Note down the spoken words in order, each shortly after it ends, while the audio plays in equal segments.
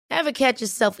Ever catch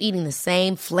yourself eating the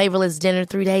same flavorless dinner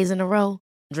 3 days in a row?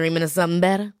 Dreaming of something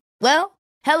better? Well,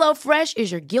 HelloFresh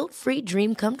is your guilt-free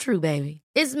dream come true, baby.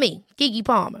 It's me, Keke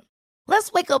Palmer.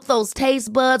 Let's wake up those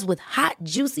taste buds with hot,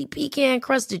 juicy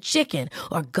pecan-crusted chicken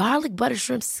or garlic butter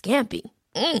shrimp scampi.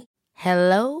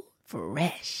 Hello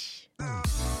Fresh.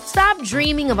 Stop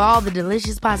dreaming of all the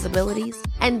delicious possibilities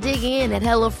and dig in at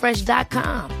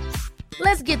HelloFresh.com.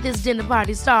 Let's get this dinner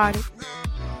party started.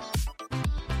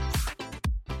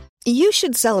 You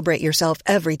should celebrate yourself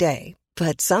every day,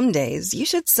 but some days you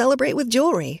should celebrate with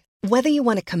jewelry. Whether you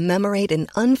want to commemorate an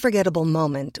unforgettable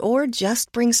moment or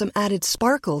just bring some added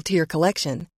sparkle to your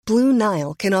collection, Blue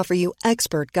Nile can offer you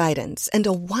expert guidance and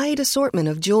a wide assortment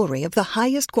of jewelry of the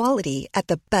highest quality at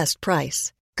the best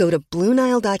price. Go to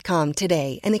BlueNile.com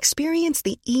today and experience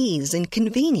the ease and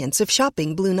convenience of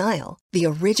shopping Blue Nile, the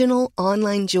original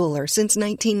online jeweler since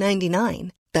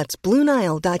 1999. That's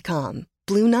BlueNile.com.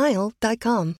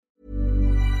 BlueNile.com.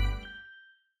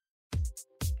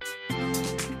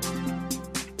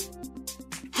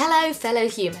 Hello, fellow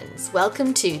humans.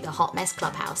 Welcome to the Hot Mess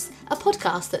Clubhouse, a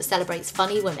podcast that celebrates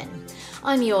funny women.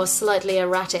 I'm your slightly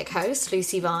erratic host,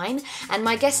 Lucy Vine, and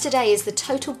my guest today is the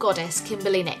total goddess,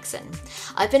 Kimberly Nixon.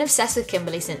 I've been obsessed with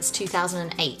Kimberly since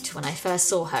 2008, when I first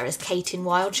saw her as Kate in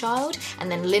Wild Child,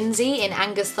 and then Lindsay in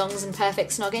Angus Thongs and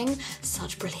Perfect Snogging.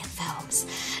 Such brilliant films.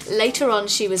 Later on,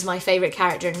 she was my favourite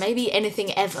character in maybe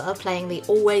anything ever, playing the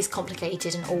always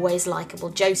complicated and always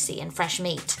likeable Josie in Fresh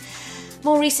Meat.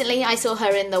 More recently, I saw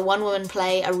her in the one-woman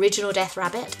play Original Death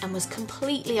Rabbit and was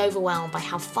completely overwhelmed by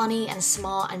how funny and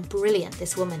smart and brilliant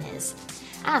this woman is.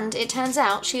 And it turns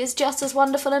out she is just as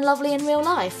wonderful and lovely in real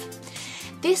life.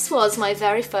 This was my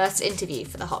very first interview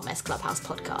for the Hot Mess Clubhouse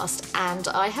podcast, and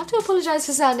I have to apologise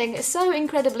for sounding so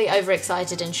incredibly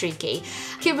overexcited and shrieky.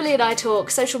 Kimberly and I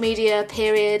talk social media,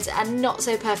 periods, and not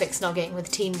so perfect snogging with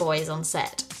teen boys on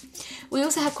set. We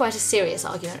also have quite a serious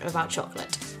argument about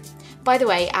chocolate. By the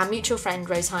way, our mutual friend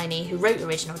Rose Heine, who wrote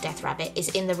Original Death Rabbit, is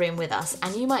in the room with us,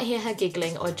 and you might hear her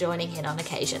giggling or joining in on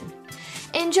occasion.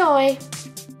 Enjoy!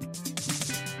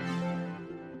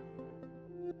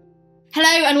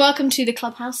 Hello and welcome to the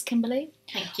Clubhouse, Kimberly.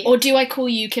 Thank you. Or do I call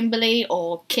you Kimberly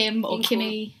or Kim or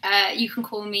Kimmy? You can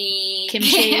call me...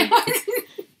 Kimchi.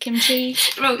 Kimchi.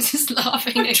 Rose is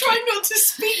laughing. I'm trying not to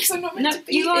speak, so I'm not meant to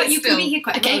be here. You can be here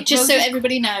quite. Okay, just so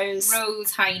everybody knows.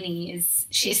 Rose Heine is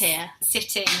here,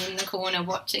 sitting in the corner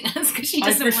watching us because she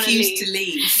doesn't want to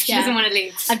leave. She doesn't want to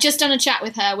leave. I've just done a chat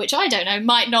with her, which I don't know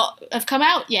might not have come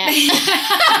out yet.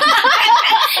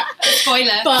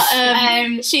 Spoiler. But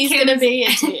she's going to be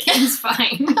into it. Kim's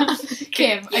fine.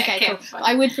 Kim. Okay, Kim, cool.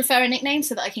 I would prefer a nickname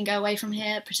so that I can go away from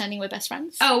here pretending we're best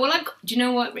friends. Oh, well, do you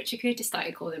know what Richard Curtis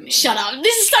started calling me? Shut up.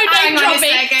 This is so name dropping.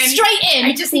 Straight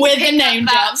in with the name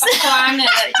drops.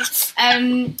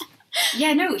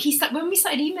 Yeah, no, when we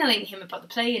started emailing him about the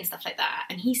play and stuff like that,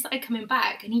 and he started coming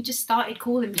back, and he just started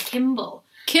calling me Kimball.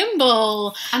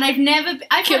 And I've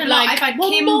had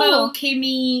Kimball,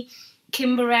 Kimmy,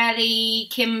 Kimberelli,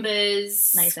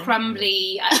 Kimbers, amazing.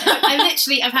 Crumbly.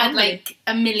 I've had like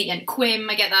a million. Quim,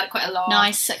 I get that quite a lot.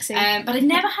 Nice, sexy. But I've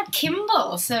never had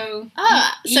Kimball, so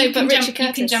you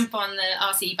can jump on the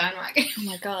RC bandwagon. Oh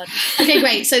my god. Okay,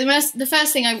 great. So the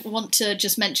first thing I want to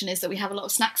just mention is that we have a lot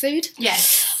of snack food.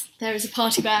 Yes. There is a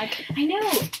party bag. I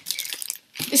know.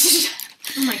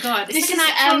 Oh my god. This is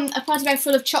a party bag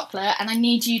full of chocolate, and I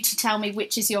need you to tell me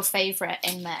which is your favourite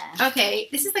in there. Okay,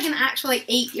 this is like an actual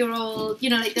 8-year-old,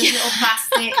 like those little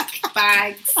plastic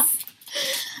bags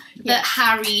that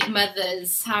harried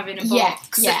mothers have in a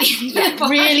box. Yeah.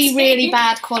 Really, really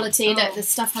bad quality. That the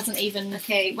stuff hasn't even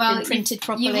been printed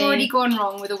properly. You've already gone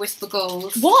wrong with a Whisper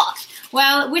Gold. What?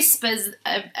 Well, Whispers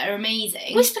are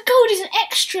amazing. Whisper Gold is an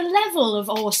extra level of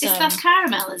awesome. That's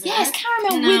caramel, isn't it? Yeah, it's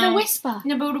caramel with a whisper.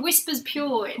 No, but the Whisper's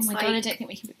pure. It's god, I don't think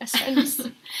we can be best friends.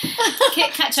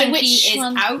 Kit Kat Chunky is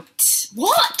out.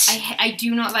 What? I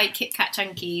do not like Kit Kat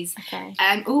Chunkies. Okay.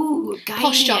 Guylian.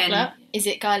 Posh chocolate. Is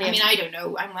it Guylian? I mean, I don't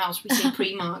know. I'm Welsh. We say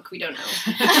Primark. We don't know.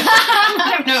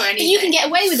 I don't know anything. You can get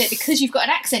away with it because you've got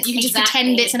an accent. You can just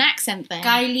pretend it's an accent thing.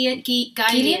 Guylian.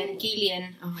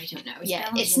 Oh, I don't know.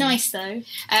 It's nice though.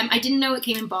 I didn't know it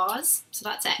came in bars, so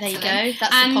that's excellent. There you go.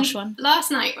 That's the posh one. Last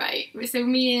night, right? So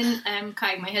me and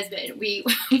Kai, my husband, we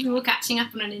were catching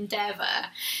up on an endeavour,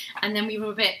 and then we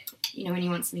were a bit. When you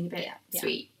want something a bit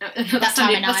sweet. That's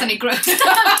only gross.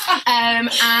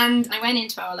 And I went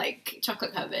into our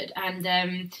chocolate cupboard and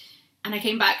I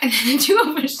came back and then the two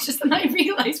of us and I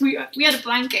realised we had a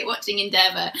blanket watching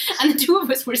Endeavour and the two of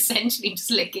us were essentially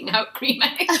just licking out cream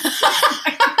eggs.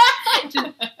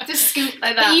 just scoop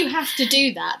like that. But you have to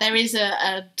do that. There is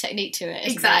a technique to it,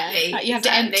 isn't there? Like, you have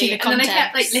to empty the contents. And then I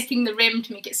kept like licking the rim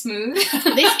to make it smooth.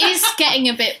 This is getting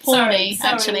a bit porny,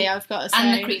 actually, I've got to say.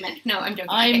 And the cream egg. No, I'm joking.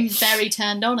 I'm very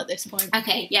turned on at this point.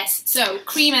 Okay, yes. So,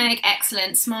 cream egg,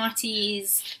 excellent.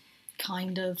 Smarties.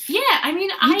 Kind of. Yeah, I mean,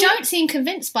 You don't seem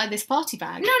convinced by this party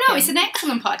bag. No, it's an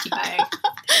excellent party bag.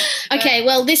 Okay,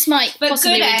 well, this might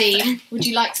possibly good redeem. Would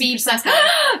you like some Prosecco?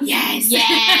 Yes.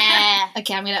 Yeah.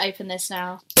 Okay, I'm going to open this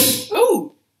now.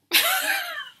 Ooh.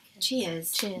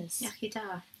 Cheers. Cheers.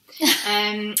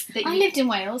 I lived in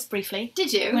Wales briefly.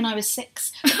 Did you? When I was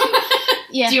 6.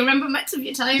 Yeah. Do you remember much of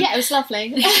your time? Yeah, it was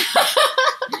lovely.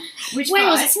 Which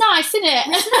Wales, part? it's nice, isn't it?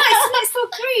 It's nice, and it's so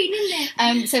green,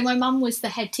 isn't it? So my mum was the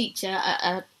head teacher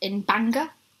in Bangor.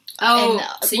 Oh,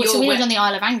 so we lived on the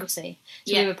Isle of Anglesey.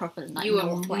 So we were proper like you were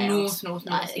North Wales. North.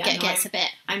 Gets a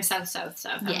bit. I'm south. I'm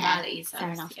valley. Fair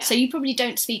enough. Yeah. So you probably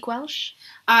don't speak Welsh?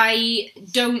 I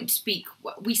don't speak.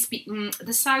 We speak.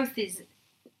 The south is.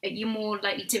 You're more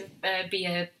likely to be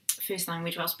a first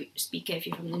language Welsh speaker if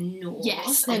you're from the north.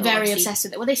 Yes, they're very obsessed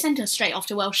with it. Well, they sent us straight off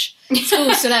to Welsh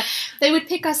school, so they would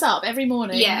pick us up every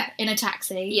morning in a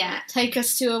taxi, take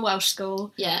us to a Welsh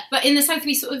school. Yeah, but in the south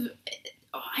we sort of,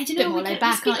 I don't know, more laid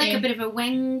back, speak like a bit of a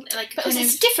weng, like but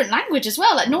it's a different language as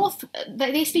well. Like North,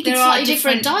 they speak in slightly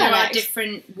different dialects. There are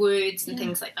different words and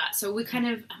things like that. So we kind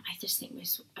of, I just think we're,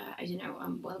 I don't know.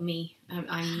 I'm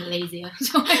lazier.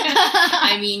 So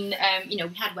I mean, we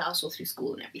had Welsh all through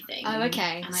school and everything. Oh,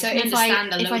 okay. And so if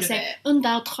I say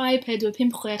Undaw 3, 4,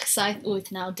 5, 6, 7,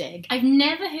 8, 9, 10. I've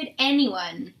never heard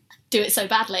anyone do it so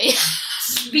badly.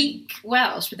 Speak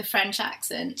Welsh with a French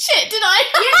accent. Shit, did I?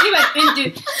 Yeah, you went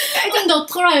into. Undaw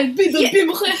 3,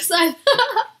 4, 5, 6, 7.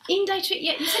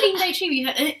 Yeah, you said Indai Tree. You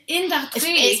had Indai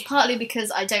Tree. It's partly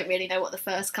because I don't really know what the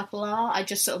first couple are. I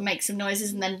just sort of make some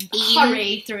noises and then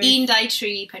hurry through. Indai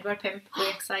Tree, 4, 5,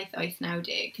 6, 7, 8, 9,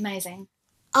 10. Amazing.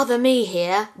 Other me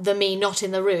here, the me not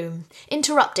in the room,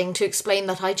 interrupting to explain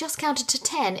that I just counted to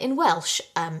 10 in Welsh.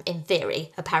 In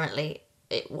theory, apparently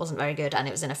it wasn't very good and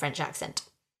it was in a French accent.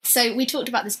 So we talked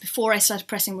about this before I started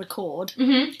pressing record,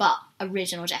 but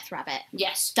Original Death Rabbit.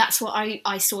 Yes. That's what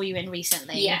I saw you in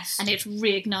recently. Yes. And it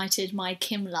reignited my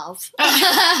Kim love. Because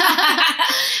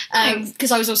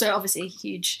I was also obviously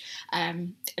huge,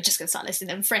 just going to start listing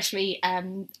them, Freshly,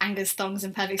 Angus Thongs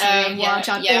and Perfect Storm, Wild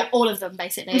Child, all of them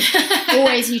basically.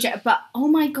 Always huge. But oh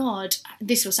my God,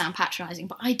 this will sound patronising,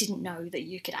 but I didn't know that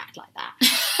you could act like that.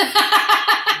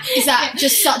 Is that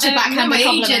just such a backhanded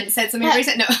compliment? My agent said something very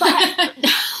no.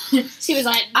 She was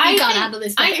like, "You can't handle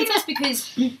this." I think that's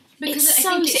because it's I think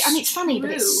so, and it's funny, true.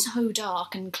 but it's so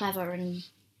dark and clever and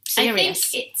serious.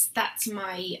 I think that's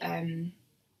my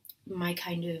my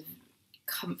kind of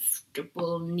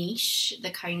comfortable niche, the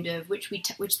kind of which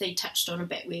they touched on a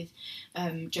bit with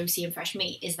Josie and Fresh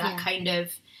Meat, is that kind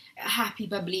of happy,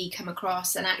 bubbly, come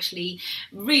across and actually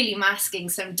really masking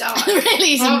some dark,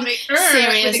 really some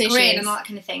serious with a grin issues and all that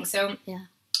kind of thing. So yeah.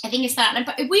 I think it's that.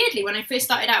 But weirdly, when I first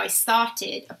started out, I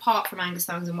started, apart from Angus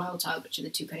Thongs and Wild Child, which are the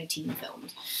two kind of teen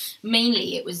films,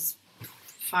 mainly it was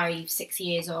 5-6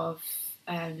 years of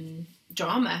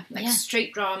drama, like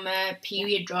straight drama,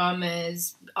 period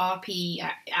dramas, RP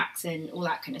accent, all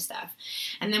that kind of stuff.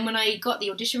 And then when I got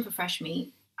the audition for Fresh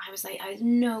Meat, I was like,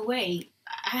 no way.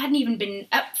 I hadn't even been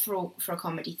up for a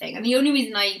comedy thing, and the only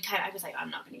reason I was like, I'm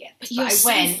not going to get this. But you're so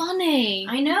funny.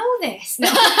 I know this. No.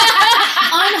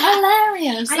 I'm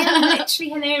hilarious. I am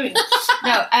literally hilarious.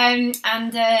 No, and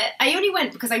I only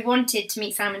went because I wanted to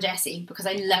meet Sam and Jessie because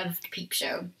I loved Peep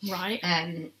Show. Right.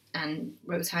 And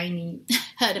Rose Hiney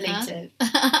heard of later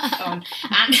on,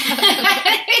 and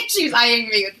she was eyeing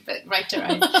me with right her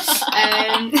eyes.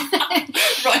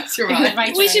 Right your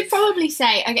eyes. We should probably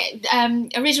say, okay,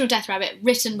 Original Death Rabbit,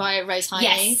 written by Rose Hiney,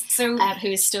 yes, so who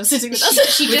is still sitting with us.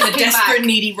 She with a desperate,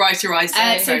 needy write your eyes.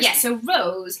 So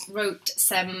Rose wrote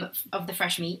some of the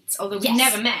Fresh Meats, although we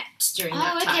never met during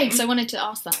that time. Okay, so I wanted to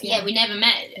ask that. Yeah, we never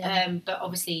met, but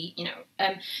obviously,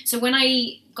 so when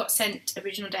I got sent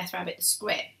Original Death Rabbit, the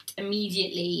script,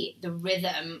 immediately the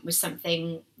rhythm was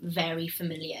something very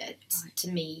familiar to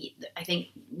me. I think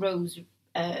Rose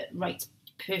writes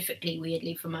perfectly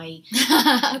weirdly for my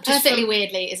perfectly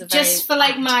weirdly is a very just for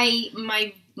like my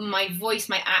voice,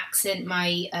 my accent,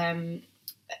 my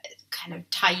kind of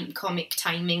comic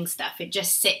timing stuff. It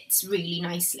just sits really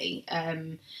nicely.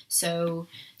 So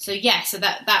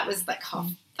that was like half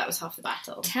the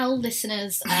battle. Tell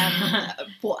listeners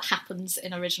what happens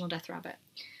in Original Death Rabbit.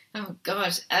 Oh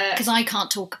God, because I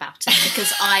can't talk about it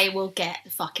because I will get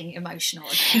fucking emotional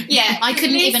again. Yeah, I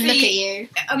couldn't even look at you.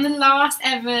 On the last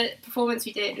ever performance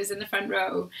we did, it was in the front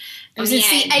row. It was in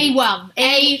A1,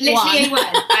 literally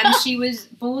A1, and she was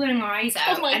bawling her eyes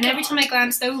out. Oh my and every God. time I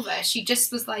glanced over, she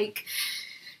just was like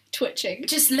twitching,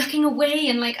 just looking away,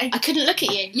 and like I couldn't look at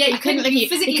you. Yeah, you couldn't look at you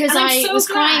physically because I was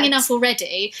crying enough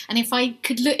already, and if I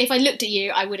looked at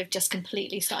you, I would have just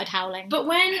completely started howling. But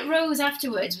when Rose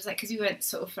afterwards was like, because we went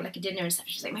sort of for like a dinner and stuff,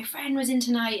 she was like, my friend was in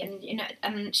tonight, and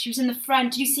and she was in the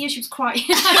front. Did you see her? She was crying.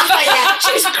 I was like, yeah,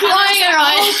 she was crying her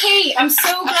eyes. Okay, I'm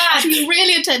so glad. She was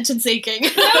really attention seeking. No,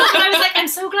 but I was like, I'm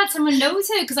so glad someone knows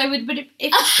her because I would. But if I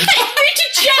need to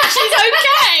check she's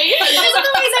okay.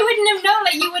 Otherwise, I wouldn't have known.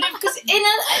 Like you would have, because in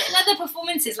other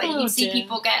performances, like you see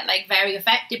people get like very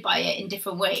affected by it in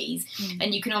different ways,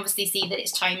 and you can obviously see that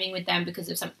it's chiming with them because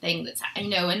of something that's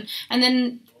and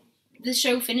then the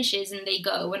show finishes and they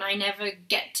go, and I never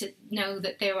get to know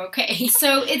that they're okay.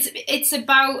 So it's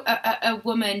about a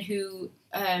woman who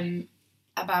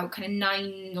about kind of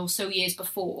 9 or so years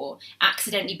before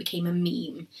accidentally became a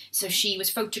meme. So she was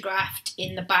photographed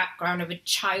in the background of a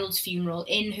child's funeral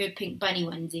in her pink bunny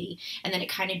onesie, and then it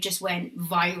kind of just went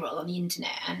viral on the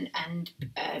internet, and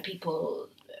people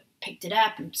picked it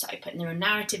up and started putting their own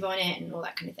narrative on it and all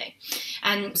that kind of thing.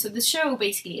 And so the show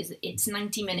basically it's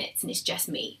 90 minutes and it's just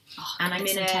me. And I'm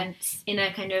in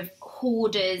a kind of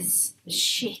hoarder's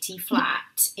shitty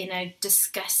flat in a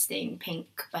disgusting pink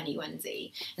bunny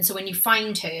onesie. And so when you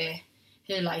find her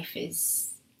life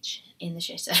is in the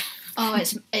shitter. Oh,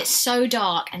 it's so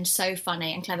dark and so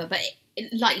funny and clever. But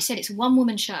like you said, it's a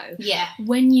one-woman show. Yeah.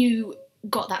 When you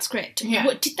got that script,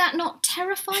 what did that not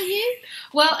terrify you?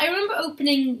 Well, I remember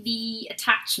opening the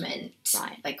attachment,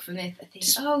 right, like from the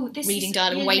thing. This reading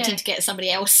dialogue and waiting to get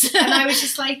somebody else. And I was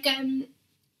just like, and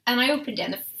I opened it,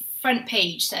 and the front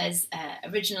page says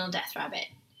 "Original Death Rabbit,"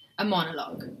 a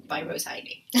monologue by Rose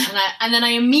Hidey. And then I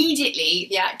immediately,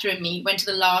 the actor in me, went to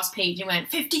the last page and went,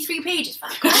 53 pages,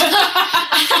 fuck off.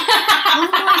 Oh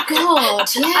my God,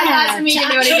 yeah. And that's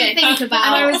immediately what I did. Think about.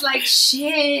 And I was like,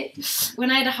 shit.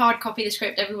 When I had a hard copy of the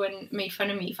script, everyone made fun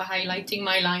of me for highlighting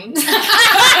my lines. But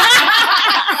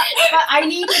I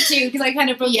needed to, because I kind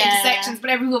of broke into sections, but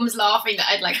everyone was laughing that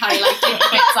I'd like highlighted the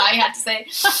bits I had to say.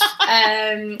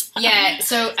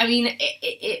 So I mean,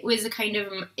 it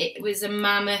was a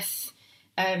mammoth.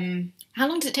 How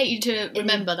long did it take you to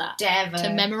remember that? Endeavour.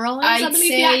 To memorise, I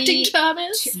believe the acting term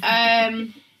is?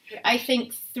 I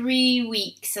think 3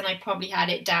 weeks, and I probably had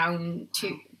it down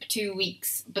to 2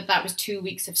 weeks, but that was 2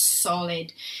 weeks of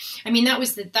solid. I mean, that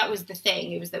was the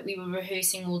thing. It was that we were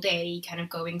rehearsing all day, kind of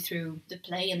going through the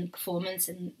play and the performance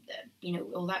and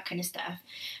all that kind of stuff.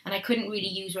 And I couldn't really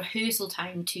use rehearsal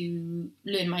time to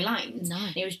learn my lines. No,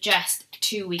 it was just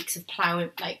 2 weeks of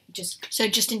ploughing, So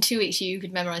just in 2 weeks, you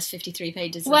could memorise 53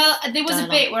 pages. Well, there was a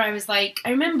bit where I was like, I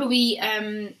remember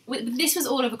this was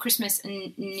all over Christmas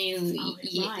and New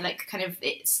Year, right. like kind of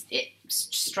it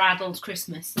straddled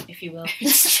Christmas, if you will.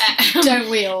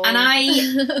 Don't we all? And I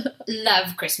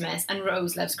love Christmas, and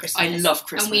Rose loves Christmas. I love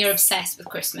Christmas. And we are obsessed with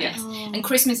Christmas. Yes. Oh. And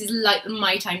Christmas is like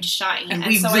my time to shine. And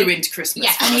we ruined Christmas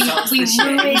for ourselves. We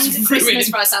ruined Christmas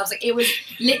for ourselves. Like, it was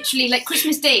literally, like,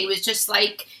 Christmas Day was just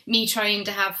like me trying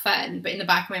to have fun, but in the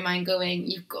back of my mind going,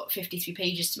 you've got 53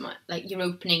 pages to you're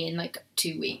opening in like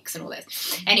 2 weeks and all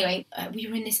this. Anyway, we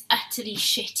were in this utterly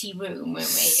shitty room, weren't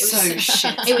we? It was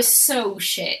shit. It was so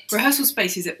shit. Rehearsal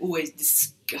spaces are always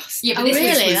disgusting. Yeah, but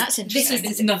That's interesting.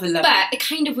 This is another level. But it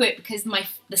kind of worked because my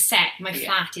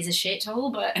flat is a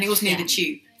shithole, but and it was near the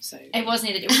tube. So it was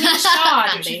near the tube. It was near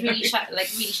Shard, which is really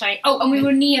shiny. Oh, and we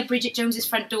were near Bridget Jones's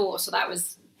front door, so that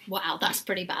was. Wow, that's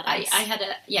pretty badass. I had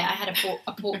a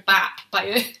pork bap by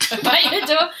her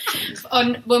door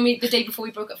the day before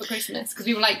we broke up for Christmas, because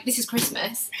we were like, this is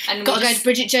Christmas, and got to go to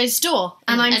Bridget Jones' store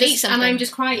and eat something. And I'm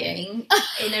just crying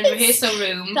in a rehearsal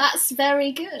room. That's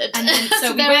very good. And then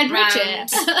so we went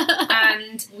round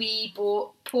and we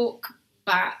bought pork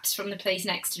bats from the place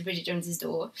next to Bridget Jones's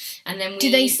door, and then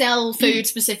do they sell food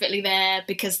specifically there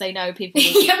because they know people?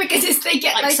 Yeah, because they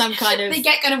get like some kind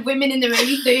of women in their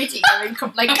early 30s coming to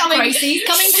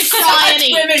cry and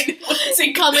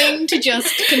eat, coming to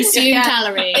just consume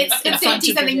calories. It's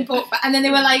 30 something pork, and then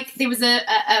they were like, there was a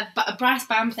brass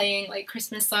band playing like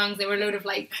Christmas songs. There were a load of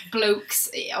like blokes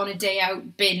on a day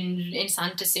out bin in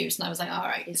Santa suits, and I was like, all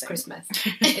right, it's Christmas.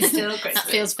 It's still Christmas.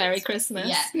 That feels very Christmas.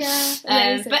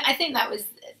 Yeah. But I think that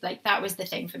was the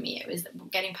thing for me. It was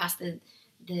getting past the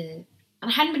And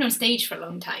I hadn't been on stage for a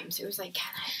long time, so it was like,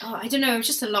 I don't know, it was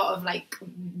just a lot of like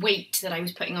weight that I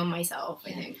was putting on myself,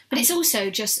 I think. But it's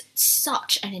also just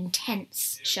such an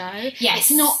intense show. Yes.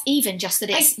 It's not even just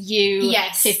that it's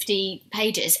 50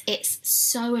 pages. It's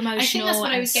so emotional. I think that's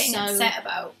what I was getting upset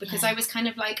about, because I was kind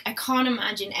of like, I can't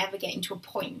imagine ever getting to a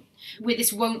point where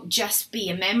this won't just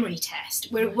be a memory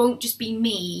test, where it won't just be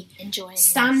me enjoying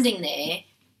standing there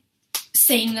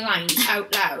saying the lines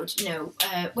out loud,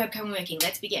 webcam working,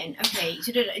 let's begin. Okay,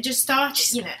 so just start,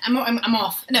 I'm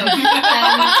off. No.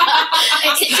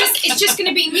 It's just going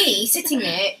to be me sitting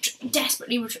there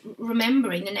desperately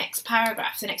remembering the next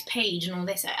paragraph, the next page and all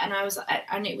this.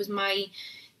 And it was my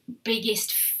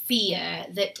biggest fear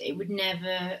that I would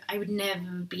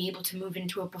never be able to move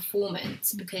into a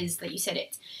performance, because, like you said,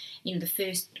 the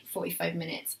first 45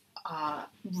 minutes are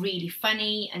really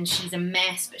funny, and she's a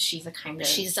mess, but she's a hot mess.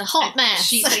 She's like,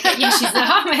 she's a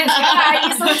hot mess.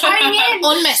 God, you're so tying in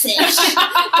on message.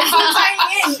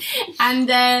 And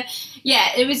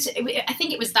it was. I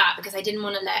think it was that, because I didn't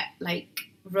want to let like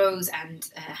Rose and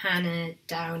Hannah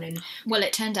down. And well,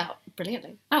 it turned out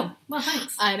brilliantly. Oh, well,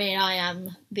 thanks. I mean, I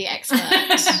am the expert,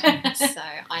 so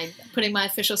I'm putting my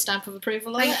official stamp of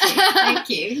approval on it. Thank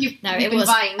you. It was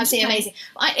absolutely amazing.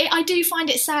 I do find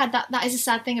it sad that is a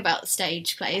sad thing about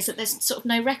stage plays, that there's sort of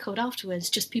no record afterwards,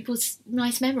 just people's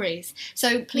nice memories.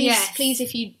 So please,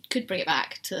 if you could bring it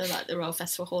back to like the Royal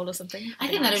Festival Hall or something. I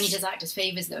think that only does actors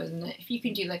favours, though, isn't it? If you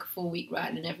can do like a 4-week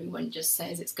run and everyone just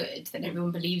says it's good, then everyone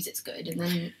believes it's good, and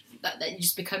then that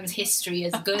just becomes history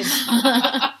as good.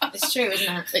 It's true,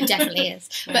 isn't it? It definitely is.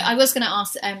 But I was going to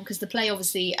ask, because the play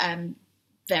obviously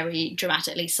very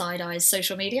dramatically side-eyes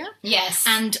social media. Yes.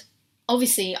 And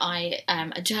obviously I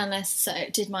am a journalist, so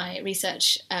did my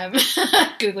research,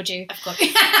 Googled you. Of course.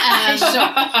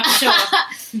 Sure.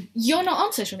 You're not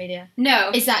on social media? No.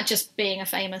 Is that just being a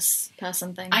famous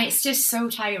person thing? It's just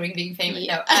so tiring being famous.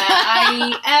 Yeah.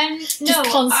 No. Just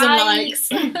constant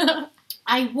likes.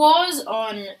 I was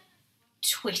on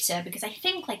Twitter, because I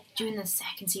think like during the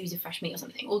second series of Fresh Meat or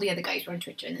something, all the other guys were on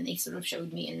Twitter, and then they sort of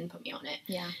showed me and put me on it.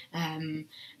 Yeah. And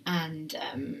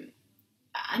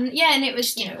it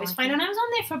was it was fine, and I was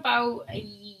on there for about a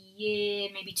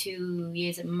year, maybe 2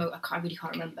 years at most. I really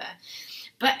can't remember,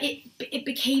 but it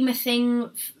became a thing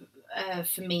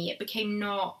for me. It became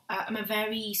not. I'm a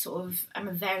very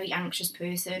anxious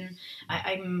person.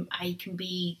 I can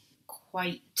be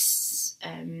quite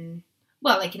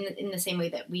like in the same way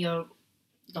that we are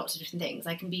lots of different things.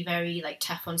 I can be very like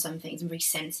tough on some things and very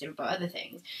sensitive about other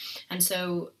things, and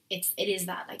so it is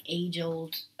that like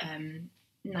age-old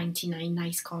 99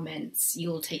 nice comments,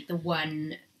 you'll take the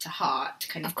one to heart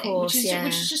kind of thing, which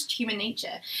is just human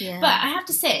nature. Yeah. But I have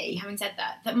to say, having said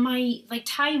that my like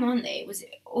time on there was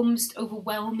almost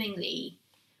overwhelmingly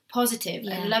positive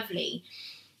and lovely,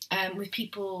 with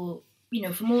people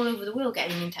from all over the world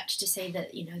getting in touch to say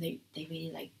that they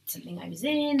really liked something I was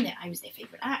in, that I was their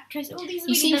favourite actress. All these.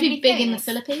 You seem to be big in the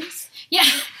Philippines. Yeah.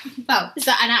 Well, is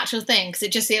that an actual thing?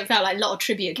 Because it felt like a lot of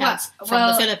tribute accounts from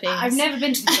the Philippines. I've never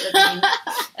been to the Philippines.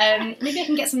 Maybe I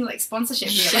can get some like sponsorship.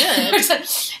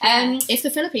 If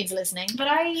the Philippines are listening. But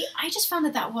I just found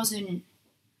that wasn't.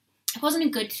 It wasn't a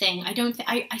good thing. I don't think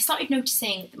I started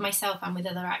noticing myself and with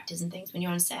other actors and things when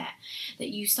you're on set that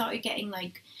you started getting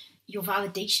like your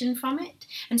validation from it,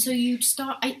 and so you'd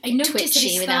start. I noticed that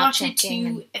it started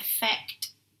to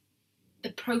affect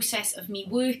the process of me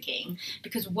working,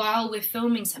 because while we're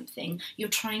filming something, you're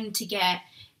trying to get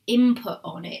input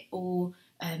on it, or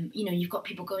you've got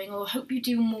people going, "Oh, I hope you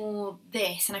do more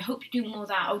this, and I hope you do more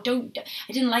that." Oh,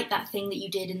 I didn't like that thing that you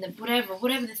did in the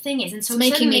whatever the thing is, and so it's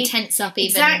making me tense up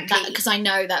even because I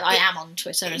know that I am on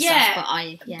Twitter and stuff.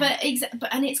 But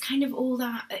and it's kind of all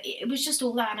that. It was just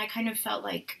all that, and I kind of felt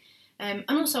like. And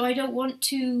also, I don't want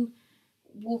to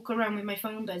walk around with my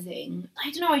phone buzzing.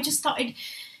 I don't know, I just started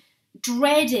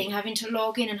dreading having to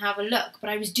log in and have a look, but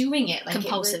I was doing it like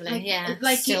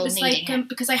compulsively,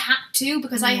 because I had to,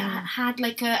 because I had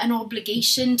like an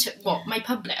obligation to my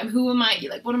public. And who am I?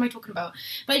 Like, what am I talking about?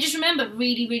 But I just remember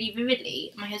really, really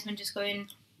vividly my husband just going,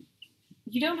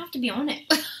 "You don't have to be on it,"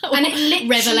 and it literally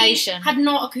revelation had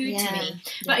not occurred to me.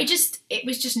 But it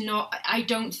was just not. I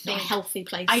don't think not a healthy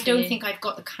place. I don't think I've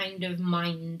got the kind of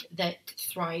mind that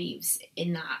thrives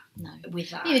in that. No, with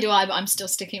that. Neither do I. But I'm still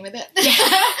sticking with it. Yeah.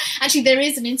 Actually, there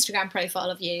is an Instagram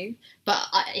profile of you, but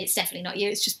it's definitely not you.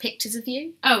 It's just pictures of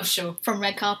you. Oh, sure. From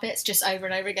red carpets, just over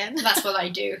and over again. That's what I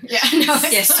do. Yeah. No,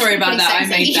 yes. Sorry about that.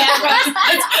 Sexy. I made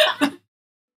that. Yeah, right.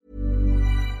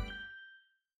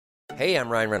 Hey, I'm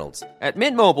Ryan Reynolds. At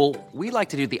Mint Mobile, we like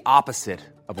to do the opposite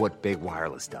of what Big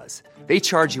Wireless does. They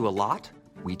charge you a lot,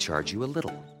 we charge you a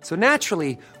little. So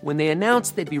naturally, when they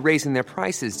announced they'd be raising their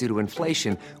prices due to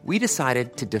inflation, we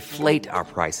decided to deflate our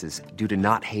prices due to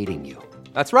not hating you.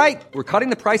 That's right. We're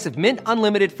cutting the price of Mint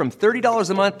Unlimited from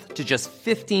 $30 a month to just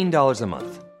 $15 a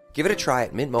month. Give it a try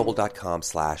at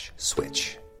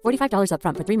mintmobile.com/switch. $45 up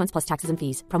front for 3 months plus taxes and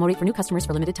fees. Promo rate for new customers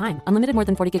for limited time. Unlimited more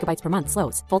than 40 gigabytes per month.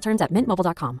 Slows full terms at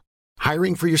mintmobile.com.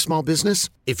 Hiring for your small business?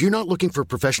 If you're not looking for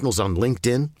professionals on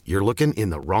LinkedIn, you're looking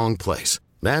in the wrong place.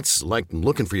 That's like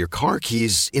looking for your car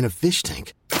keys in a fish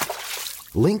tank.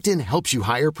 LinkedIn helps you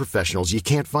hire professionals you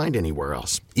can't find anywhere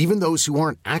else, even those who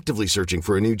aren't actively searching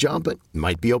for a new job but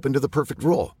might be open to the perfect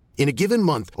role. In a given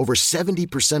month, over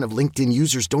 70% of LinkedIn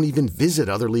users don't even visit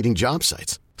other leading job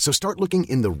sites. So start looking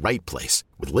in the right place.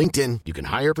 With LinkedIn, you can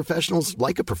hire professionals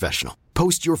like a professional.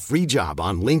 Post your free job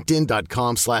on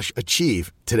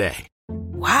linkedin.com/achieve today.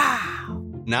 Wow.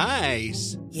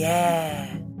 Nice.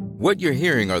 Yeah. What you're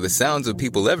hearing are the sounds of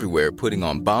people everywhere putting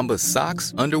on Bombas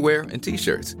socks, underwear, and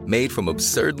T-shirts made from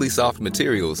absurdly soft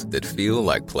materials that feel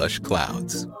like plush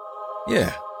clouds.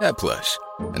 Yeah, that plush.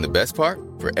 And the best part?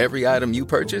 For every item you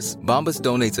purchase, Bombas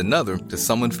donates another to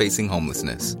someone facing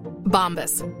homelessness.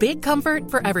 Bombas. Big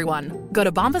comfort for everyone. Go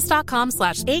to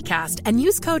bombas.com/ACAST and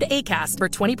use code ACAST for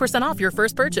 20% off your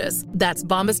first purchase. That's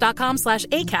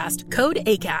bombas.com/ACAST. Code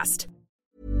ACAST.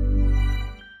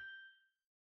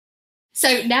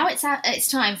 So now it's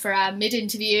time for our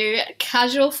mid-interview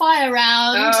casual fire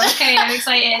round. Oh, okay, I'm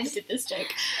excited. I did this joke.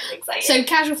 I'm excited. So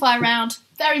casual fire round,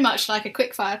 very much like a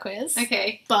quick fire quiz.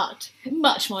 Okay. But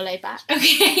much more laid back.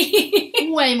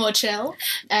 Okay. Way more chill.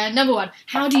 Number one,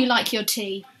 how do you like your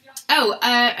tea?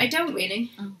 I don't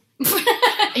really. Oh.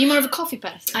 Are you more of a coffee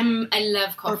person? I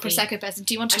love coffee. Or a Prosecco person?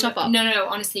 Do you want to top up? No,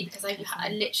 honestly, because I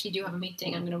literally do have a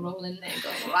meeting. I'm going to roll in there and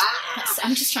go, wow.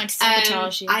 I'm just trying to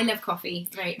sabotage you. I love coffee,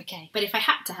 right? Okay. But if I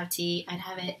had to have tea, I'd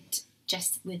have it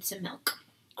just with some milk.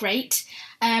 Great.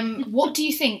 What do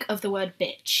you think of the word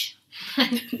bitch?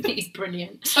 It's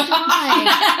brilliant.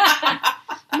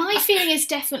 My feeling is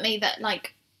definitely that,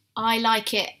 like, I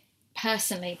like it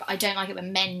personally, but I don't like it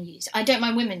when men use it. I don't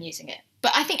mind women using it.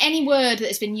 But I think any word that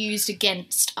has been used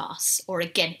against us or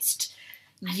against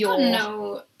your... I don't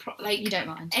know. You don't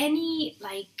mind? Any,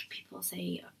 people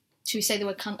say... Should we say the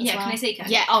word cunt as well? Yeah, can I say cunt?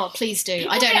 Yeah, please do.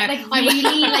 People I don't know. I'm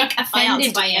really,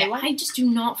 offended by it. Why? I just do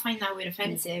not find that word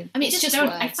offensive. I mean, it's just don't.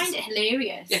 words. I find it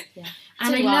hilarious. Yeah.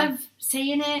 And So I do I. love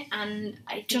saying it, and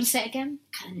I Do you want to say it again?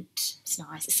 Cunt. It's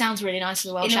nice. It sounds really nice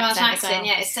with a Welsh In a Welsh accent. accent,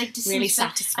 yeah. It's like just really some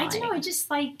stuff. satisfying. I don't know, I just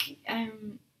like...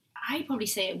 I probably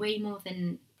say it way more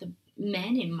than the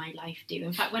men in my life do.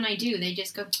 In fact, when I do, they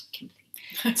just go, Kimberly.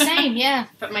 Same, yeah.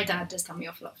 But my dad does tell me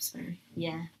off a lot for swearing.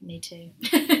 Yeah, me too.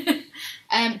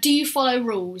 Do you follow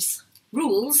rules?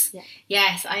 Rules? Yeah.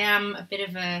 Yes, I am a bit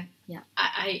of a... Yeah.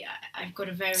 I've got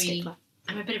a very... Stickler.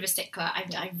 I'm a bit of a stickler.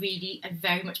 I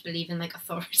very much believe in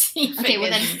authority. Okay, well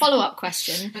then, follow-up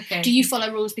question. Okay. Do you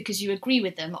follow rules because you agree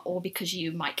with them or because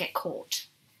you might get caught?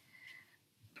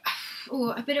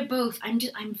 Oh, a bit of both. I'm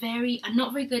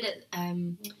not very good at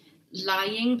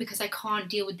lying because I can't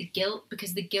deal with the guilt,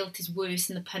 because the guilt is worse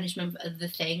than the punishment of the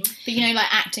thing. But you know,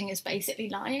 like, acting is basically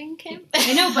lying, Kim.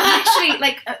 I know, but actually,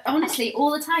 honestly, all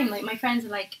the time, my friends are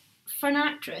like, for an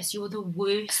actress, you're the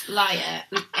worst liar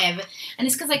we've ever. And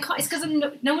it's because I can't. It's because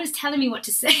no one's telling me what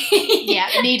to say. Yeah,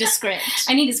 I need a script.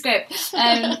 I need a script.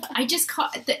 I just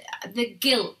can't. The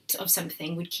guilt of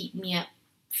something would keep me up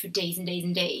for days and days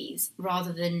and days,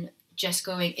 rather than just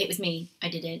going, it was me, I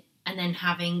did it, and then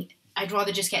I'd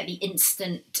rather just get the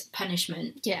instant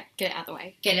punishment. Yeah, get it out of the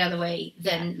way. Get it out of the way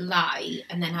than lie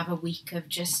and then have a week of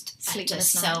just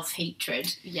Sleepless nights.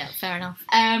 Self-hatred. Yeah, fair enough.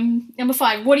 Number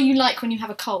 5, what do you like when you have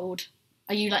a cold?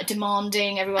 Are you,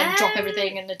 demanding everyone drop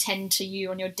everything and attend to you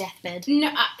on your deathbed?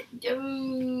 No,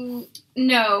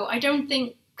 I don't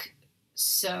think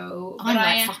so. I'm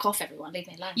like, fuck off everyone, leave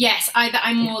me alone. Yes,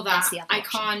 I'm more that. I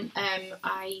option. can't,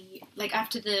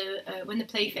 after when the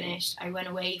play finished, I went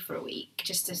away for a week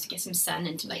just to get some sun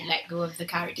and to let go of the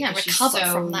character. Yeah, recover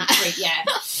from that. Yeah.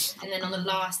 And then on the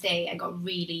last day, I got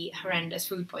really horrendous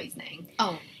food poisoning.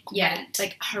 Oh, great. Yeah,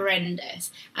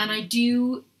 horrendous. And I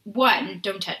do... One,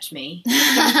 don't touch me.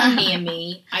 Don't come near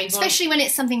me. Especially when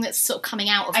it's something that's sort of coming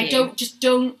out of you. I don't want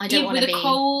with to a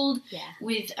cold,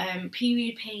 with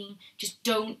period pain. Just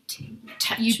don't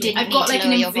touch me. You didn't I've got need to an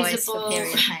lower your invisible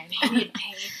voice for period pain. Period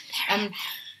pain.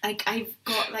 I've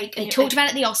got They talked about it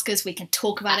at the Oscars. We can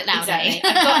talk about it now. Exactly.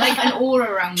 I've got an aura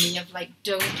around me of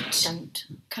don't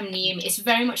come near me. It's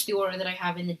very much the aura that I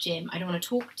have in the gym. I don't want to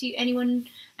talk to anyone.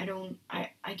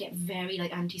 I get very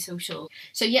antisocial.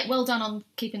 So well done on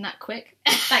keeping that quick.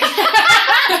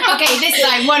 Okay, this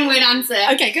time 1 word answer.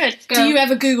 Okay, good. Go. Do you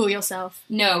ever Google yourself?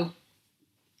 No.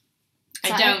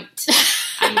 I don't.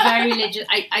 I'm very religious.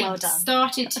 I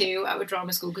started to at a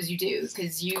drama school because you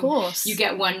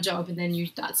get one job and then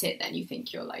that's it. Then you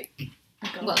think you're like,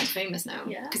 well, I'm famous now.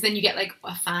 Because then you get like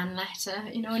a fan letter,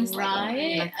 and it's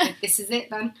like this is it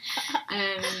then.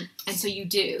 And so you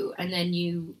do, and then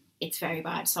it's very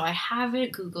bad. So I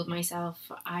haven't Googled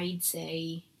myself. I'd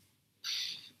say,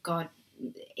 God,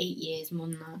 8 years, more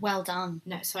than that. Well done.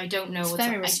 No, so I don't know.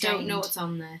 I don't know what's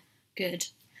on there. Good.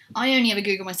 I only ever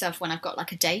Google myself when I've got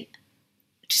like a date.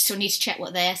 Just still need to check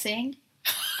what they're seeing.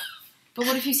 But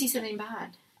what if you see something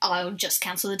bad? I'll just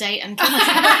cancel the date and kill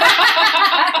myself.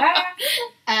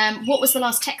 What was the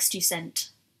last text you sent?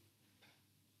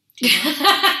 Do you know?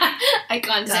 I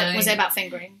can't tell. Was it about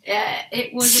fingering? Yeah,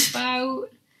 it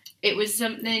was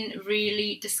something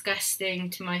really disgusting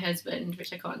to my husband,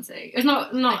 which I can't say. It's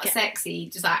not sexy,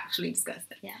 just actually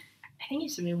disgusting. Yeah. I think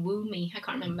it's something woo me. I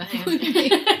can't remember.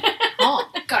 Oh,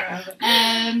 can't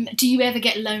remember. Do you ever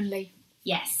get lonely?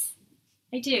 Yes,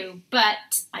 I do,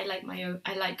 but I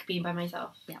like being by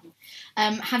myself. Yeah.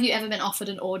 Have you ever been offered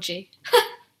an orgy? Do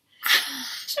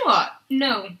you know what?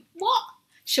 No. What?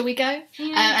 Shall we go?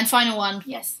 Yeah. And final one.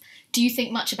 Yes. Do you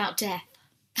think much about death?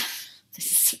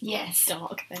 This is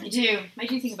dark. Then. I do. I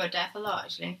do think about death a lot,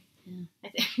 actually.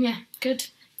 Yeah. Good.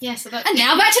 Yeah. So and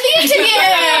now back to the interview.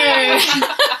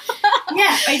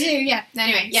 Yeah, I do. Yeah.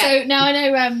 Anyway. Yeah. So now I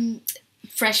know.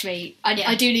 Fresh Meat,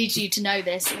 I do need you to know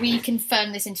this. We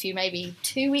confirmed this interview maybe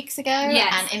 2 weeks ago,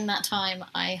 and in that time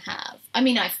I've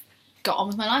got on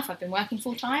with my life. I've been working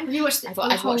full time. Have you watched I've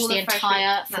watched the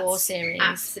entire 4 series.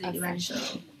 Absolutely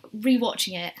wonderful.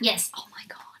 Rewatching it. Yes. Oh my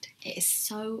God. It is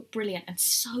so brilliant and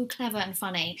so clever and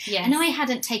funny. Yes. And I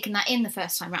hadn't taken that in the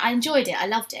first time. I enjoyed it. I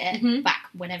loved it back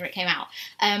whenever it came out.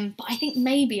 But I think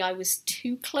maybe I was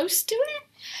too close to it.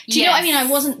 Do you know what I mean? I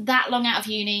wasn't that long out of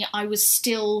uni. I was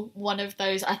still one of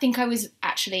those. I think I was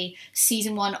actually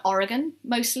season 1 Oregon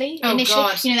mostly initially.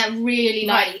 God. You know, that really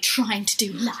like trying to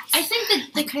do life. I think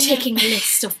that the kind ticking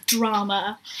list of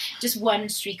drama, just one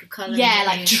streak of colour. Yeah,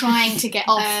 like trying to get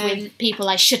off with people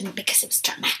I shouldn't because it was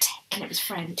dramatic and it was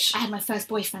French. I had my first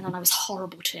boyfriend and I was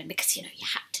horrible to him because you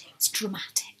had to. It's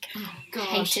dramatic. Oh God,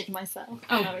 I hated myself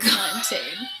when I was 19.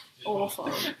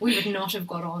 Awful. We would not have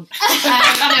got on.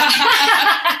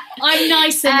 I'm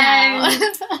nicer now.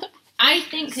 I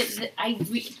think that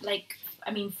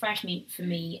Fresh Meat for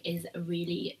me is a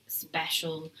really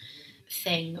special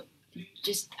thing.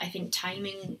 Just, I think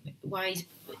timing wise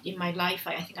in my life,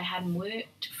 I think I hadn't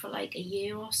worked for like a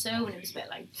year or so, and it was a bit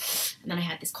like, and then I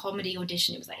had this comedy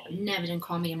audition. It was like, I've never done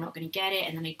comedy, I'm not going to get it,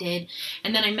 and then I did,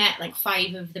 and then I met like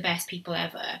 5 of the best people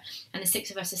ever, and the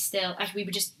 6 of us are still, actually we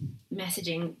were just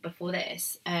messaging before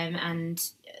this, and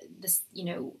this,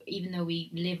 even though we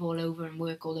live all over and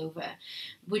work all over,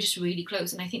 we're just really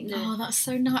close, and I think that's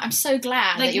so nice. I'm so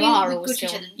glad that you are all still.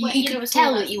 You could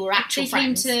tell that you were actual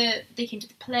friends. They came to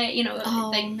the play,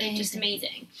 they're just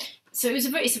amazing. So it's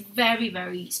a very,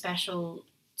 very special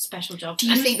job. Do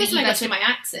you think that I got to my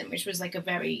accent, which was like a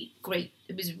very great,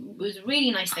 it was a really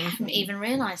nice thing for me. I didn't even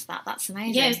realise that. That's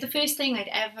amazing. Yeah, it was the first thing I'd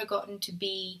ever gotten to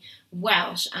be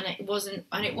Welsh, and it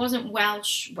wasn't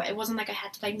Welsh. It wasn't like I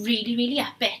had to like really, really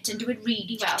up it and do it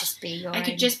really well. I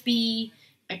could just be,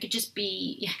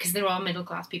 yeah, because there are middle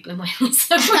class people in Wales.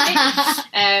 But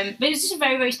it was just a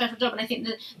very, very special job, and I think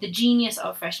the genius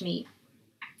of Fresh Meat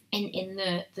in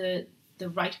the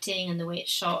writing and the way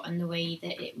it's shot and the way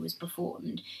that it was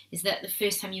performed is that the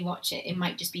first time you watch it, it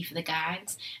might just be for the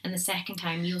gags, and the second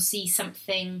time you'll see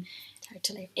something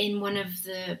in one of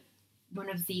the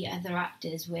other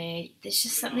actors where there's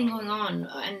just something going on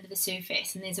under the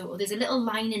surface, and there's a little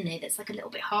line in there that's like a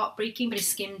little bit heartbreaking, but it's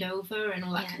skimmed over and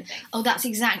all that kind of thing. Oh, that's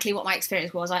exactly what my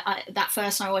experience was. I that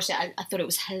first time I watched it, I thought it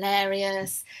was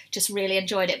hilarious, just really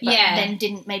enjoyed it, but then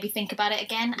didn't maybe think about it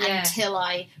again until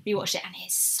I rewatched it, and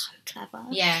it's so clever.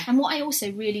 Yeah. And what I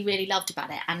also really, really loved about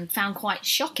it, and found quite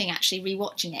shocking actually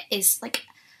rewatching it, is like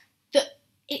that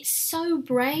it's so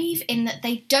brave in that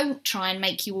they don't try and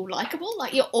make you all likeable.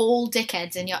 Like, you're all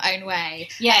dickheads in your own way.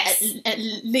 Yes. At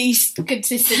least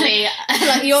consistently.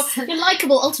 Like, you're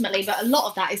likeable ultimately, but a lot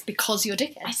of that is because you're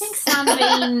dickheads. I think Sam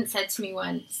Bain said to me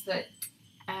once that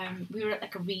we were at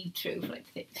like a read through for like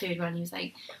the 3rd one. He was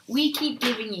like, we keep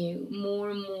giving you more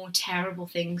and more terrible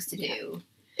things to do.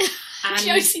 And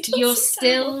you're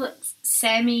still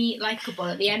semi-likeable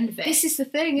at the end of it. This is the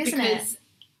thing, isn't it? Because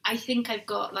I think I've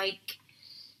got like,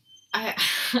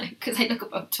 because I look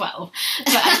about 12,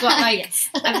 but I've got like,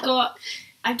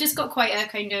 I've just got quite a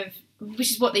kind of,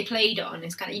 which is what they played on,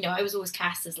 is kind of, I was always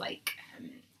cast as like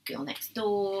girl next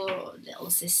door, or little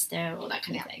sister, or that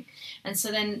kind of thing. And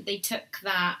so then they took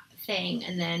that thing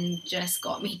and then just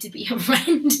got me to be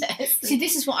horrendous. See,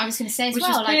 this is what I was going to say as Which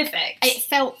well. was perfect. It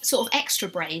felt sort of extra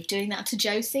brave doing that to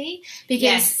Josie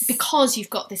because you've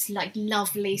got this like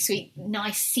lovely, sweet,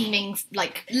 nice seeming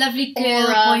like lovely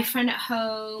girl, boyfriend at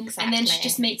home, and then she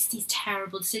just makes these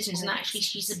terrible decisions. And actually,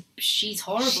 she's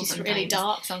horrible. She's really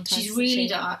dark sometimes. She's really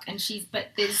dark, but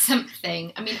there's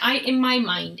something. I mean, in my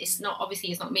mind, it's not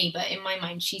me, but in my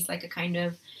mind, she's like a kind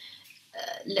of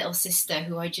little sister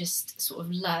who I just sort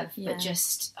of love, but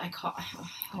just I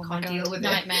can't deal with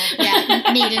nightmare.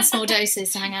 Yeah, need in small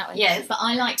doses to hang out with. Yes, but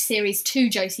I liked series 2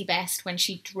 Josie best when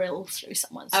she drilled through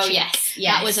someone's cheek. Yes,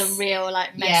 that was a real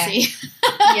like messy.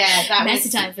 Yeah, that messy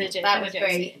was time for Josie. That was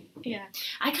great. Yeah,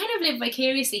 I kind of lived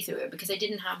vicariously through it because I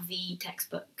didn't have the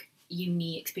textbook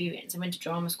uni experience. I went to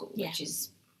drama school, which is,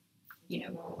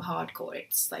 hardcore.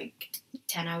 It's like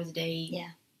 10 hours a day. Yeah.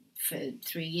 For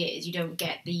 3 years, you don't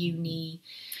get the uni.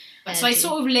 So I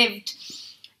sort of lived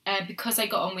because I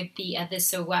got on with the others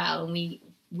so well, and we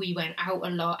went out a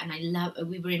lot, and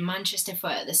we were in Manchester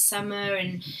for the summer,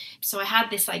 and so I had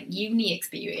this like uni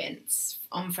experience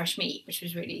on Fresh Meat, which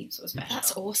was really sort of special.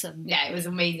 That's awesome. Yeah, it was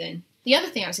amazing. The other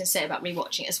thing I was going to say about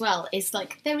rewatching it as well is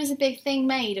like there is a big thing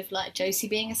made of like Josie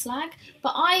being a slag,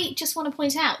 but I just want to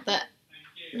point out that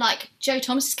like Joe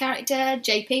Thomas's character,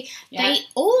 JP, they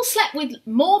all slept with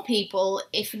more people,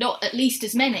 if not at least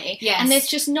as many. Yes. And there's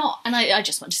just not, and I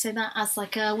just want to say that as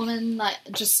like a woman, like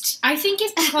just... I think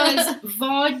it's because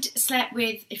Vod slept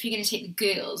with, if you're going to take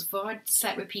the girls, Vod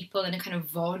slept with people in a kind of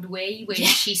Vod way, where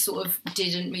she sort of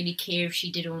didn't really care if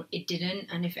she did or it didn't,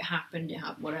 and if it happened,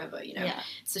 whatever, Yeah.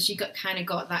 So she got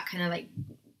that kind of like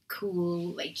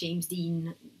cool, like James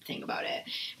Dean thing about it.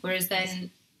 Whereas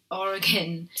then...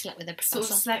 Oregon slept with the professor. Sort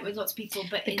of slept with lots of people,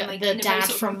 but the dad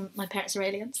from My Parents Are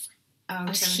Aliens. I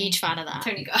was a huge fan of that.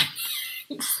 Tony Guy.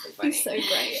 He's so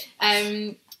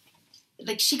great.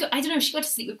 Like she got to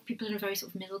sleep with people in a very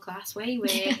sort of middle class way, where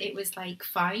it was like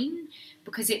fine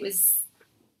because it was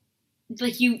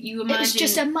like you imagine. It was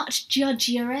just a much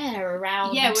judgier air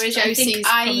around. Yeah, whereas Josie's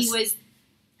I was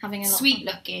having a sweet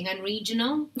looking and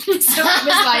regional, so it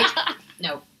was like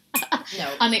no.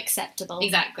 Unacceptable.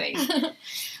 Exactly.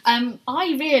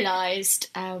 I realised,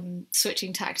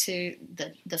 switching tack to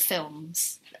the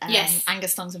films,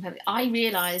 Angus Thongs and Perfect, I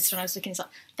realised when I was looking this up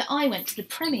that I went to the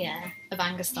premiere of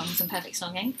Angus Thongs and Perfect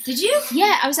Songing. Did you?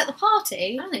 Yeah, I was at the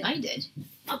party. I don't think I did.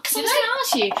 Because I was going to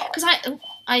ask you, because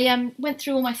I went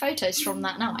through all my photos from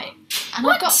that night, and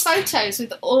I've got photos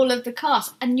with all of the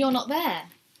cast, and you're not there.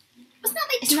 Wasn't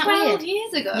that like 12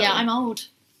 years ago? Yeah, I'm old.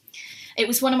 It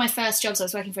was one of my first jobs. I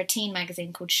was working for a teen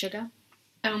magazine called Sugar.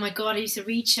 Oh my god, I used to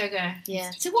read Sugar.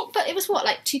 Yeah. So what? But it was what,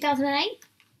 like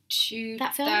 2008?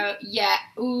 That film? Yeah.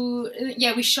 Ooh,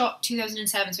 yeah, we shot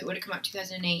 2007, so it would have come out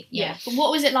 2008. Yeah. But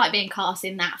what was it like being cast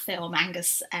in that film,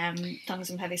 Angus Thongs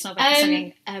and Perfect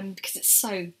Songing? Because it's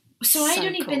so. So I'd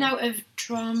only been out of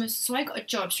drama, so I got a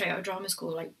job straight out of drama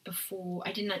school, like before,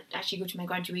 I didn't actually go to my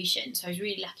graduation, so I was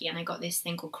really lucky, and I got this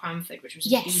thing called Cranford, which was a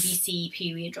BBC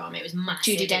period drama. It was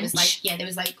massive. Judi Dench. It was like, there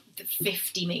was like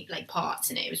 50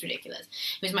 parts in it. It was ridiculous.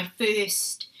 It was my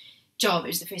first job. It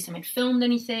was the first time I'd filmed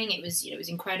anything. It was, it was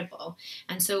incredible.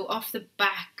 And so off the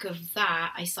back of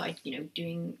that, I started,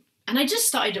 doing... And I just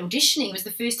started auditioning. It was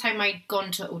the first time I'd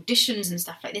gone to auditions and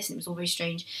stuff like this, and it was all very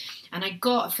strange. And I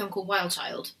got a film called Wild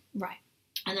Child. Right.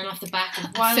 And then off the back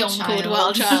of Wild Child... called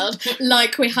Wild Child.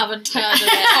 Like we haven't heard of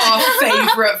it. Our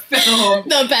favourite film.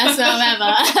 The best film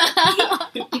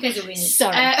ever. You guys are weird.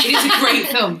 Sorry. It is a great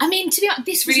film. I mean, to be honest,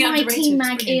 this was my teen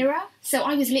mag era. So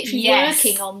I was literally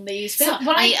working on these films.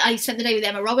 So, I spent the day with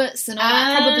Emma Roberts and all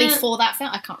that, probably for that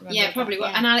film. I can't remember. Yeah, probably.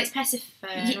 Yeah. And Alex Pettifer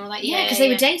and all that. Yeah, because they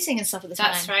were dating and stuff at the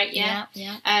time. That's right, yeah.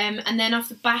 And then off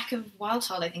the back of Wild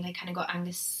Child, I think I kind of got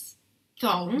Angus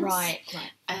Thongs. Right.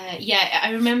 Yeah,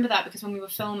 I remember that because when we were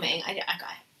filming,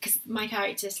 because my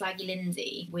character, Slaggy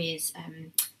Lindsay, wears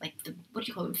like the, what do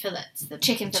you call them, fillets? The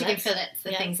chicken fillets,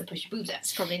 the things that push your boobs out.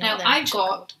 It's probably now, not I've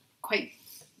got quite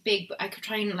big, but I could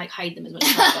try and like hide them as much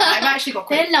as possible. I've actually got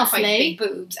quite big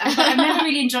boobs, but I've never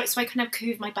really enjoyed. So I kind of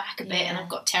curve my back a bit, and I've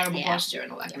got terrible posture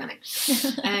and all that kind of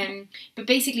thing. But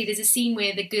basically, there's a scene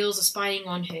where the girls are spying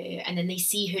on her, and then they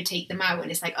see her take them out, and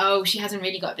it's like, oh, she hasn't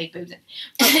really got big boobs.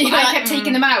 But I kept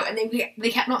taking them out, and they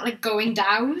kept not like going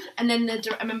down. And then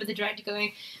I remember the director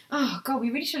going, "Oh God, we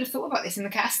really should have thought about this in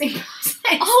the casting process."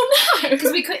 Oh no,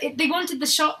 because they wanted the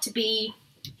shot to be,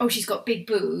 oh, she's got big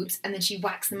boobs, and then she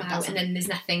whacks them out, and then there's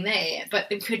nothing there. But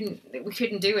we couldn't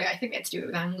do it. I think we had to do it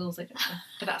with angles. I don't know.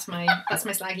 But that's my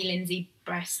Slaggy Lindsay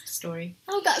breast story.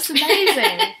 Oh, that's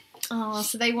amazing. Oh,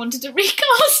 so they wanted to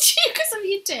recast you because of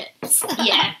your tits.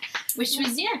 Yeah, which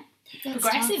was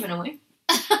progressive in a way.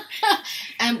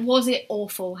 Was it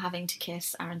awful having to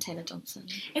kiss Aaron Taylor-Johnson?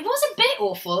 It was a bit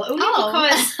awful,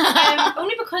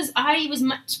 only because I was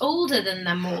much older than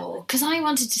them all. Because I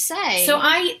wanted to say, so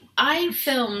I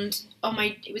filmed on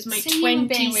my 22nd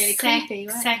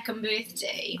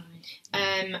birthday,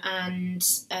 and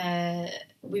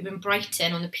we were in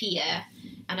Brighton on the pier,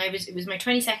 and it was my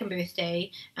 22nd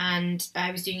birthday, and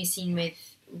I was doing a scene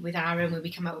with Aaron where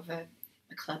we come out of a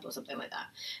club or something like that.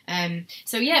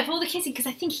 So yeah, for all the kissing, because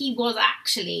I think he was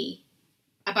actually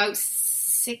about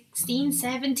 16,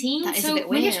 17. That is so a bit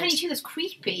when weird. you're 22, that's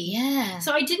creepy. Yeah.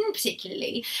 So I didn't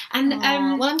particularly. And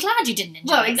well, I'm glad you didn't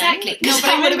enjoy well, it. exactly. No, but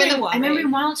I would have been the one. I remember in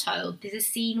Wild Child, there's a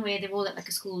scene where they're all at like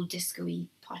a school disco-y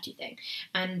party thing,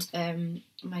 and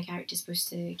my character's supposed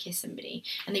to kiss somebody,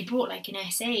 and they brought like an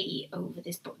essay over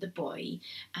the boy,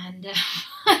 and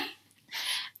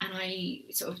and I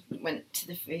sort of went to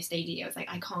the first AD. I was like,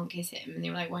 I can't kiss him, and they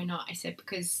were like, why not? I said,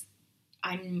 because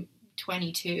I'm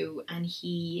 22 and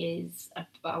he is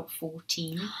about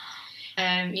 14.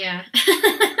 Yeah.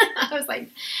 I was like,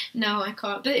 no, I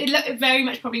can't. But it looked very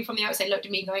much, probably from the outside, looked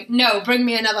at me going, no, bring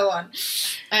me another one.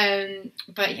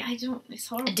 But yeah, it's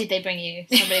horrible. And did they bring you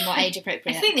somebody more age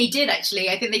appropriate? I think they did, actually.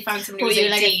 I think they found somebody who was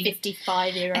 18. Like a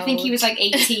 55-year-old. I think he was like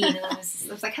 18, and I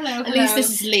was like, hello. At least this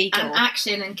is legal. And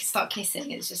action and start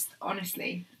kissing. It's just,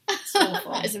 honestly, it's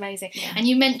awful. That is amazing. Yeah. And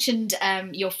you mentioned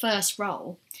your first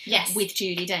role. Yes. With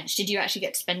Judi Dench. Did you actually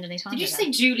get to spend any time with her? Did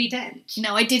you say Judi Dench?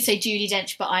 No, I did say Judi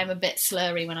Dench, but I'm a bit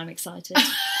slurry when I'm excited.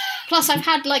 Plus, I've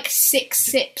had like 6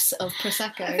 sips of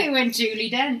Prosecco. I think we went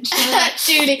Judi Dench.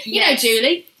 Julie. You know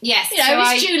Julie. Yes. You know,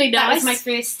 is Julie nice? That was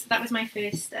my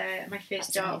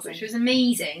first job, amazing. which was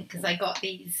amazing, because I got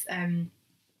these... it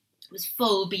was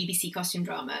full BBC costume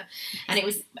drama. And it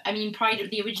was... I mean,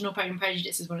 the original Pride and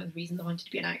Prejudice is one of the reasons I wanted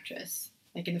to be an actress,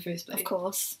 like in the first place. Of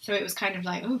course. So it was kind of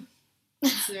like, oh...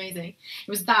 This is amazing. It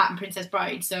was that and Princess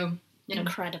Bride, so, you know.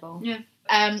 Incredible. Yeah.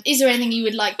 Is there anything you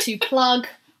would like to plug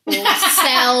or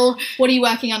sell? What are you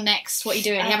working on next? What are you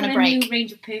doing? Are you having a break? A new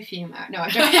range of perfume out. No, I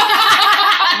don't.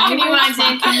 Can you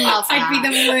imagine? I'd be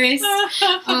the worst.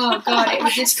 Oh, God. It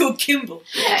was just called Kimball.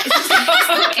 Yeah, it's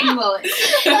called Kimball.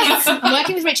 I'm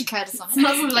working with Richard Curtis on it. It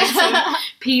smells like some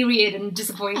period and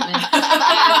disappointment.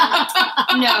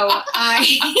 No,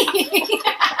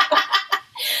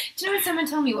 do you know when someone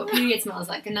told me what period smells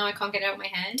like, and now I can't get it out of my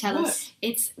head? Tell us.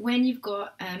 It's when you've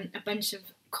got a bunch of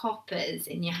coppers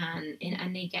in your hand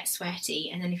and they get sweaty,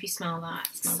 and then if you smell that,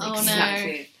 it smells like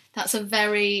no. That's a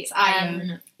very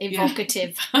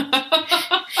evocative.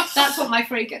 That's what my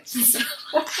fragrance is.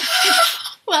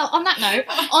 Well, on that note,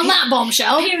 on that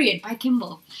bombshell. Period by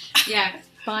Kimball. Yeah.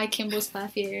 By Kimball's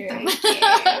perfume. Thank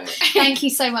you. Thank you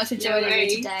so much for joining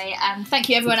me today. And thank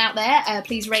you everyone out there.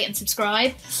 Please rate and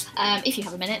subscribe if you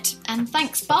have a minute. And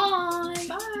thanks. Bye.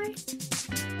 Bye.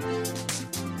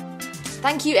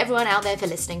 Thank you everyone out there for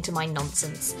listening to my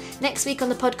nonsense. Next week on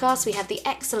the podcast we have the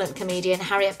excellent comedian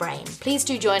Harriet Brain. Please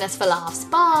do join us for laughs.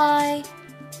 Bye.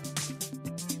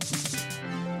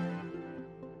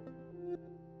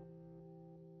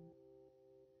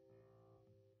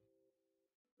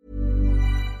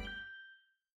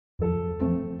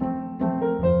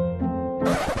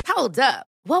 Hold up.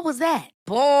 What was that?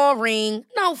 Boring.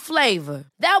 No flavor.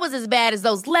 That was as bad as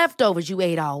those leftovers you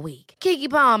ate all week. Keke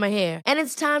Palmer here, and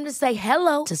it's time to say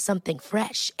hello to something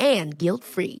fresh and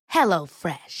guilt-free. Hello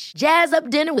Fresh. Jazz up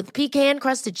dinner with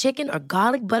pecan-crusted chicken or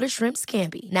garlic butter shrimp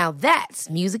scampi. Now that's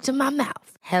music to my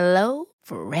mouth. Hello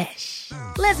Fresh.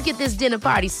 Let's get this dinner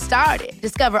party started.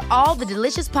 Discover all the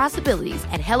delicious possibilities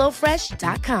at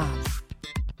hellofresh.com.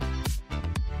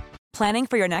 Planning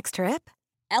for your next trip?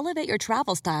 Elevate your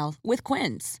travel style with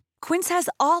Quince. Quince has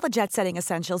all the jet-setting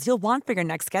essentials you'll want for your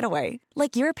next getaway,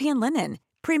 like European linen,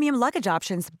 premium luggage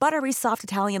options, buttery soft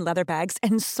Italian leather bags,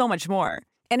 and so much more.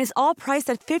 And is all priced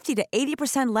at 50 to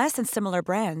 80% less than similar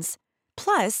brands.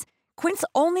 Plus, Quince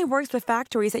only works with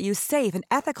factories that use safe and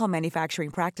ethical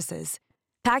manufacturing practices.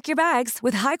 Pack your bags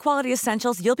with high-quality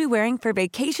essentials you'll be wearing for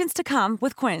vacations to come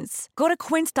with Quince. Go to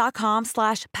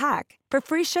quince.com/pack for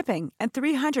free shipping and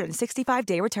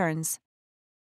 365-day returns.